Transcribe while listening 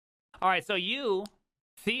All right, so you,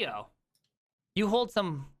 Theo, you hold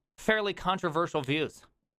some fairly controversial views,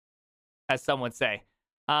 as some would say.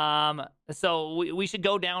 So we should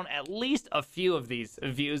go down at least a few of these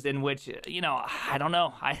views in which, I don't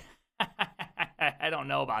know. I don't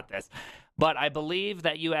know about this, but I believe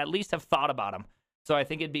that you at least have thought about them. So I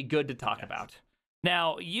think it'd be good to talk about.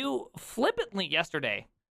 Now, you flippantly yesterday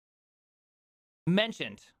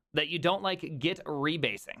mentioned that you don't like Git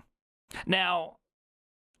rebasing. Now,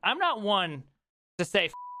 I'm not one to say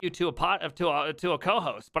F you to a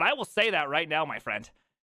co-host, but I will say that right now, my friend.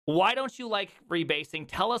 Why don't you like rebasing?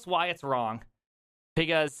 Tell us why it's wrong,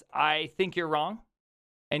 because I think you're wrong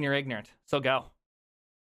and you're ignorant. So go.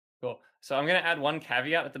 Cool. So I'm going to add one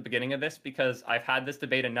caveat at the beginning of this because I've had this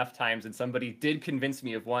debate enough times and somebody did convince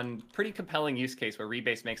me of one pretty compelling use case where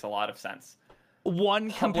rebase makes a lot of sense. One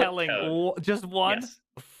compelling, just one? Yes.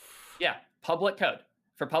 Yeah, public code.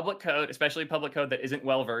 For public code, especially public code that isn't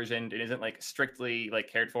well versioned, it isn't like strictly like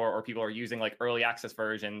cared for, or people are using like early access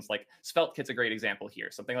versions. Like SvelteKit's a great example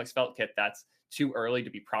here. Something like SvelteKit that's too early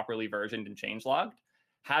to be properly versioned and changelogged.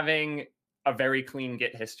 Having a very clean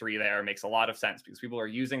Git history there makes a lot of sense because people are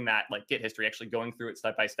using that like Git history, actually going through it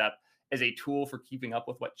step by step as a tool for keeping up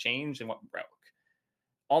with what changed and what broke.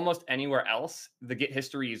 Almost anywhere else, the Git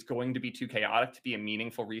history is going to be too chaotic to be a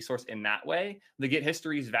meaningful resource in that way. The Git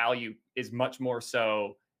history's value is much more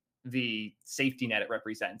so the safety net it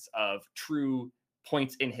represents of true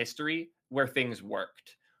points in history where things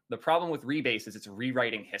worked. The problem with rebase is it's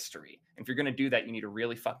rewriting history. And if you're going to do that, you need a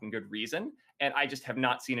really fucking good reason. And I just have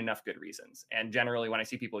not seen enough good reasons. And generally, when I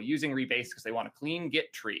see people using rebase because they want a clean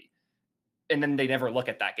Git tree, and then they never look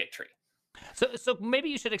at that Git tree. So maybe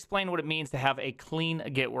you should explain what it means to have a clean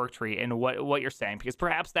Git work tree and what you're saying, because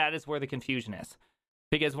perhaps that is where the confusion is.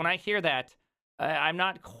 Because when I hear that, I'm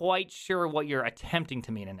not quite sure what you're attempting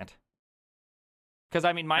to mean in it. Because,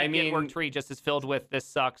 my Git work tree just is filled with this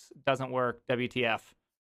sucks, doesn't work, WTF.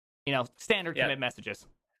 Standard commit messages.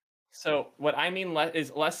 So what I mean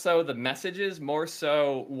is less so the messages, more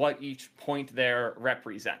so what each point there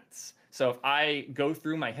represents. So if I go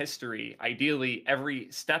through my history, ideally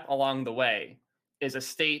every step along the way is a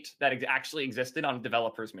state that actually existed on a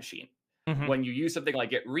developer's machine. Mm-hmm. When you use something like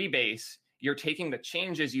Git rebase, you're taking the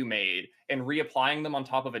changes you made and reapplying them on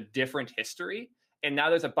top of a different history. And now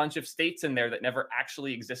there's a bunch of states in there that never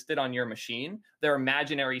actually existed on your machine. They're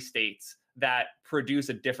imaginary states that produce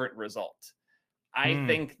a different result. I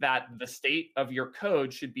think that the state of your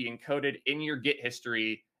code should be encoded in your Git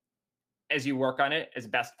history as you work on it as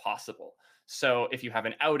best possible. So if you have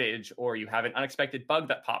an outage or you have an unexpected bug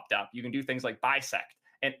that popped up, you can do things like bisect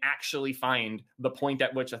and actually find the point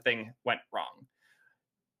at which a thing went wrong.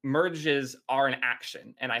 Merges are an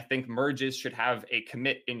action, and I think merges should have a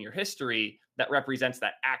commit in your history that represents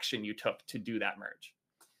that action you took to do that merge.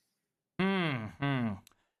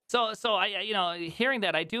 So I, hearing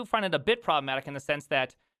that, I do find it a bit problematic in the sense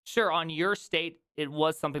that, sure, on your state, it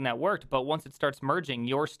was something that worked, but once it starts merging,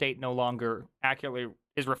 your state no longer accurately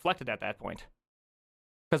is reflected at that point.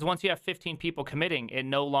 Because once you have 15 people committing, it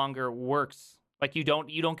no longer works. Like you don't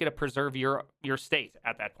get to preserve your state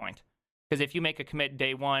at that point. Because if you make a commit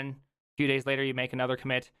day one, a few days later you make another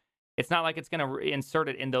commit, it's not like it's going to insert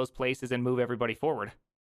it in those places and move everybody forward.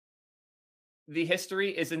 The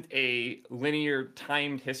history isn't a linear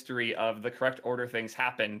timed history of the correct order things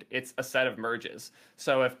happened. It's a set of merges.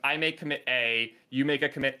 So if I make commit A, you make a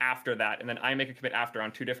commit after that, and then I make a commit after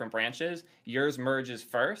on two different branches, yours merges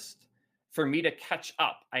first. For me to catch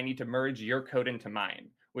up, I need to merge your code into mine,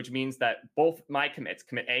 which means that both my commits,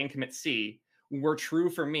 commit A and commit C, were true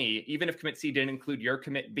for me, even if commit C didn't include your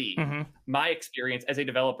commit B. Mm-hmm. My experience as a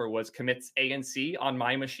developer was commits A and C on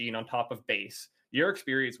my machine on top of base. Your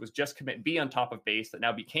experience was just commit B on top of base that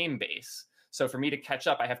now became base. So for me to catch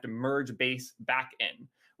up, I have to merge base back in,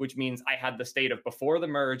 which means I had the state of before the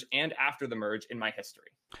merge and after the merge in my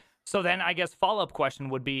history. So then I guess follow-up question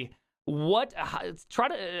would be, or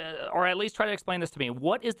at least try to explain this to me.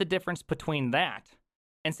 What is the difference between that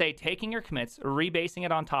and, say, taking your commits, rebasing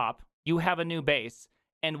it on top, you have a new base,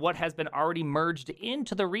 and what has been already merged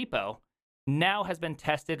into the repo now has been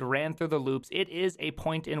tested, ran through the loops. It is a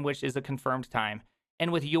point in which is a confirmed time.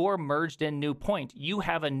 And with your merged in new point, you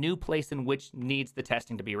have a new place in which needs the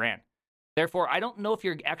testing to be ran. Therefore, I don't know if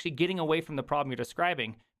you're actually getting away from the problem you're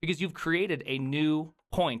describing because you've created a new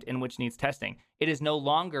point in which needs testing. It is no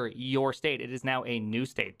longer your state. It is now a new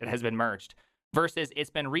state that has been merged versus it's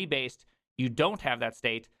been rebased. You don't have that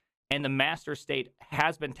state and the master state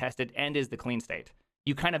has been tested and is the clean state.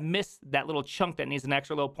 You kind of miss that little chunk that needs an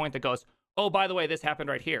extra little point that goes, oh, by the way, this happened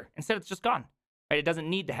right here. Instead, it's just gone. Right? It doesn't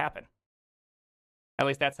need to happen. At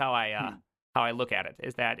least that's how I how I look at it,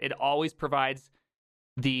 is that it always provides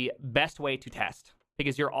the best way to test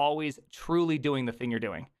because you're always truly doing the thing you're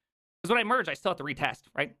doing. Because when I merge, I still have to retest,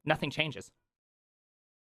 right? Nothing changes.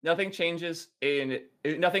 Nothing changes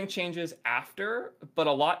after, but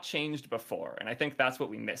a lot changed before. And I think that's what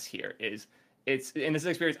we miss here is it's in this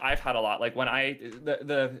experience I've had a lot. Like when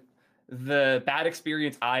the bad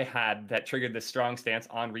experience I had that triggered this strong stance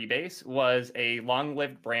on rebase was a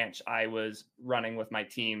long-lived branch I was running with my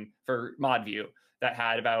team for ModView that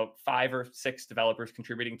had about 5 or 6 developers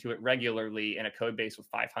contributing to it regularly in a code base with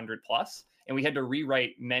 500 plus. And we had to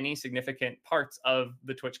rewrite many significant parts of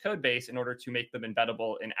the Twitch code base in order to make them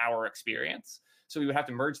embeddable in our experience. So we would have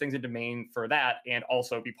to merge things into main for that and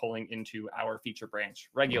also be pulling into our feature branch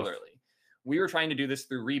regularly. We were trying to do this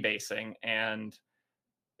through rebasing, and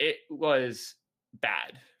it was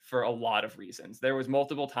bad for a lot of reasons. There was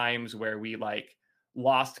multiple times where we like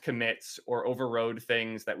lost commits or overrode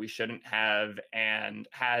things that we shouldn't have and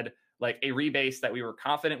had like a rebase that we were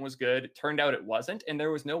confident was good. Turned out it wasn't, and there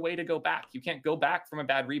was no way to go back. You can't go back from a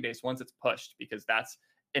bad rebase once it's pushed because that's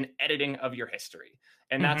an editing of your history.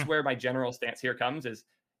 And that's where my general stance here comes is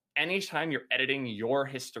anytime you're editing your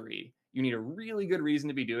history, you need a really good reason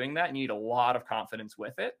to be doing that. And you need a lot of confidence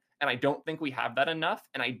with it. And I don't think we have that enough.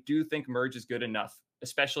 And I do think merge is good enough,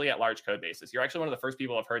 especially at large code bases. You're actually one of the first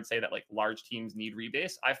people I've heard say that like large teams need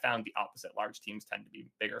rebase. I found the opposite. Large teams tend to be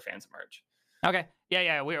bigger fans of merge. Okay.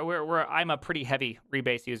 Yeah. I'm a pretty heavy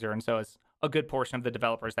rebase user, and so is a good portion of the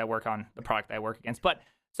developers that work on the product that I work against. But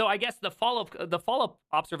so I guess the follow-up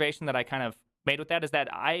observation that I kind of made with that is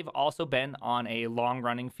that I've also been on a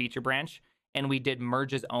long-running feature branch, and we did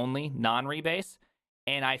merges only, non-rebase.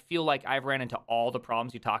 And I feel like I've ran into all the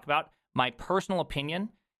problems you talk about. My personal opinion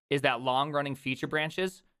is that long-running feature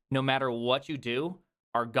branches, no matter what you do,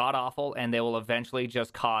 are god-awful, and they will eventually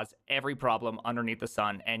just cause every problem underneath the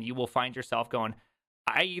sun. And you will find yourself going,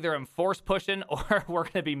 I either am force pushing or we're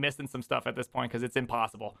going to be missing some stuff at this point because it's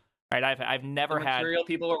impossible. Right? I've never had... Material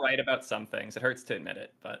people were right about some things. It hurts to admit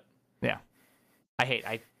it, but... Yeah.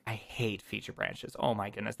 I hate feature branches. Oh my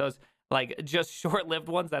goodness. Those... Like, just short-lived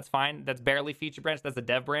ones, that's fine. That's barely feature branch. That's a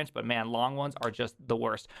dev branch. But, man, long ones are just the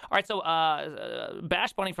worst. All right, so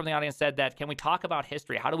Bash Bunny from the audience said that, can we talk about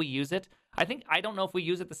history? How do we use it? I don't know if we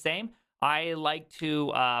use it the same. I like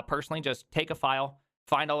to personally just take a file,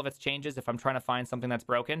 find all of its changes if I'm trying to find something that's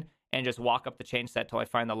broken, and just walk up the change set till I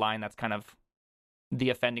find the line that's kind of the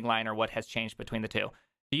offending line or what has changed between the two.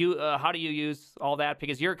 How do you use all that?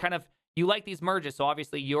 Because you're kind of... You like these merges, so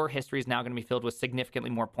obviously your history is now going to be filled with significantly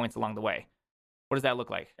more points along the way. What does that look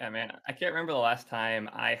like? Yeah, man, I can't remember the last time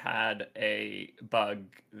I had a bug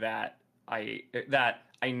that I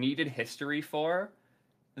needed history for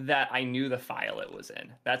that I knew the file it was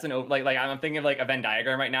in. That's like I'm thinking of like a Venn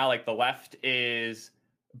diagram right now. Like the left is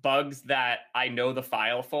bugs that I know the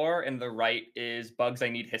file for, and the right is bugs I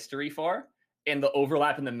need history for. And the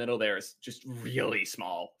overlap in the middle there is just really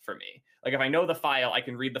small for me. Like if I know the file, I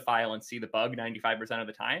can read the file and see the bug 95% of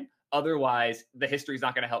the time. Otherwise, the history is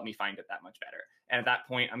not going to help me find it that much better. And at that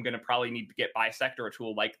point, I'm going to probably need to get Bisect or a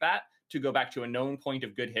tool like that to go back to a known point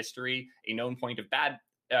of good history, a known point of bad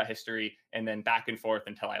history, and then back and forth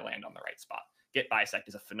until I land on the right spot. Git Bisect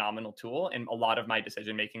is a phenomenal tool, and a lot of my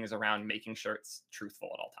decision making is around making sure it's truthful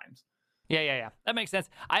at all times. Yeah. That makes sense.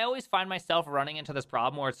 I always find myself running into this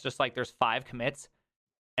problem where it's just like there's 5 commits,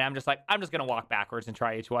 and I'm just like, I'm just going to walk backwards and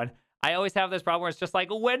try each one. I always have this problem where it's just like,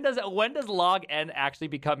 when does log n actually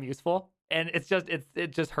become useful? And it's just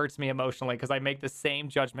it just hurts me emotionally because I make the same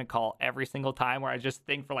judgment call every single time where I just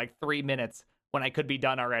think for like 3 minutes when I could be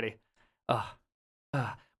done already. But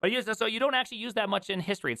so you don't actually use that much in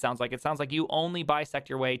history. It sounds like you only bisect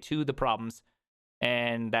your way to the problems,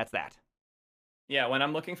 and that's that. Yeah, when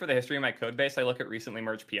I'm looking for the history of my code base, I look at recently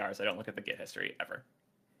merged PRs. I don't look at the Git history ever.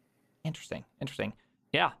 Interesting.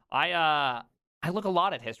 Yeah, I look a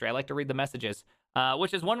lot at history. I like to read the messages,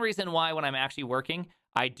 which is one reason why when I'm actually working,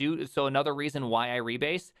 I do. So another reason why I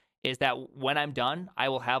rebase is that when I'm done, I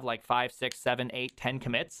will have like 5, 6, 7, 8, 10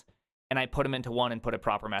 commits, and I put them into one and put a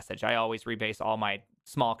proper message. I always rebase all my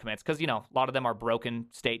small commits because, a lot of them are broken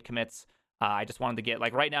state commits. I just wanted to get,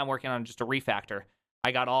 like right now I'm working on just a refactor.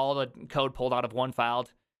 I got all the code pulled out of one file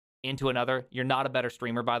into another. You're not a better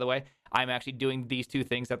streamer, by the way. I'm actually doing these 2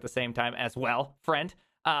 things at the same time as well, friend.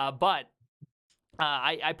 But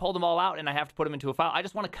I pulled them all out, and I have to put them into a file. I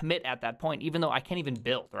just want to commit at that point, even though I can't even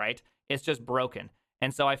build, right? It's just broken.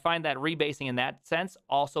 And so I find that rebasing in that sense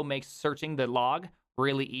also makes searching the log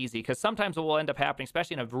really easy, because sometimes what will end up happening,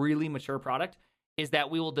 especially in a really mature product, is that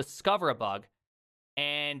we will discover a bug,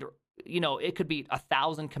 and it could be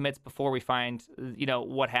 1,000 commits before we find,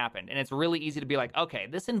 what happened. And it's really easy to be like, okay,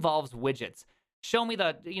 this involves widgets. Show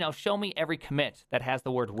me every commit that has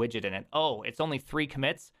the word widget in it. Oh, it's only 3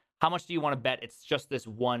 commits. How much do you want to bet it's just this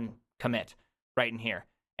one commit right in here?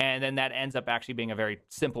 And then that ends up actually being a very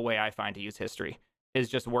simple way I find to use history, is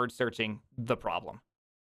just word searching the problem.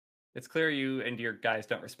 It's clear you and your guys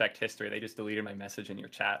don't respect history. They just deleted my message in your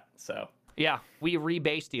chat. So yeah, we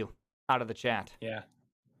rebased you out of the chat. Yeah,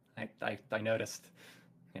 I noticed.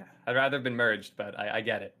 Yeah, I'd rather have been merged, but I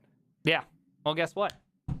get it. Yeah. Well, guess what?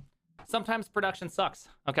 Sometimes production sucks,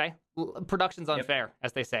 okay? Production's unfair,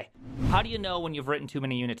 as they say. How do you know when you've written too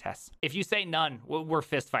many unit tests? If you say none, we're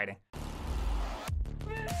fist fighting.